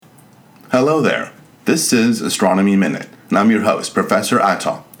Hello there. This is Astronomy Minute, and I'm your host, Professor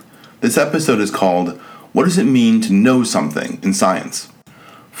Atal. This episode is called, What Does It Mean to Know Something in Science?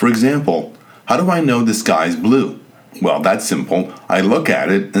 For example, how do I know the sky's blue? Well, that's simple. I look at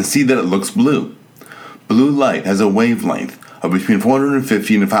it and see that it looks blue. Blue light has a wavelength of between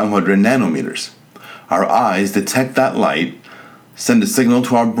 450 and 500 nanometers. Our eyes detect that light, send a signal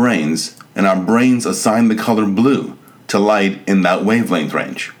to our brains, and our brains assign the color blue to light in that wavelength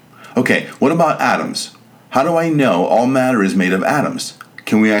range. Okay, what about atoms? How do I know all matter is made of atoms?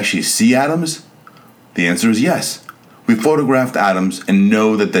 Can we actually see atoms? The answer is yes. We photographed atoms and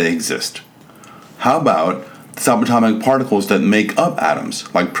know that they exist. How about the subatomic particles that make up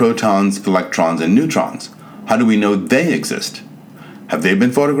atoms, like protons, electrons, and neutrons? How do we know they exist? Have they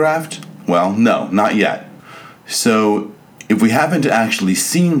been photographed? Well, no, not yet. So, if we haven't actually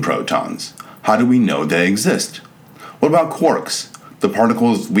seen protons, how do we know they exist? What about quarks, the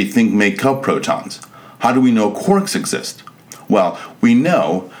particles we think make up protons? How do we know quarks exist? Well, we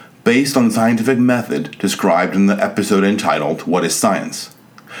know based on the scientific method described in the episode entitled, What is Science?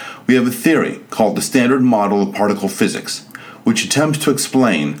 We have a theory called the Standard Model of Particle Physics, which attempts to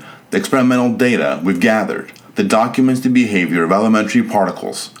explain the experimental data we've gathered that documents the behavior of elementary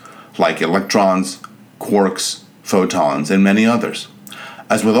particles, like electrons, quarks, photons, and many others.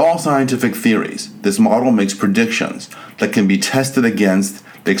 As with all scientific theories, this model makes predictions that can be tested against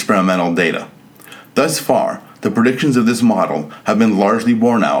the experimental data. Thus far, the predictions of this model have been largely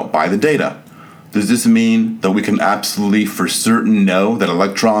borne out by the data. Does this mean that we can absolutely for certain know that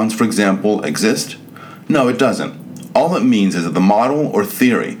electrons, for example, exist? No, it doesn't. All it means is that the model or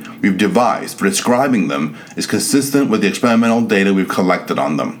theory we've devised for describing them is consistent with the experimental data we've collected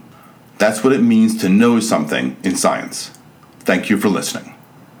on them. That's what it means to know something in science. Thank you for listening.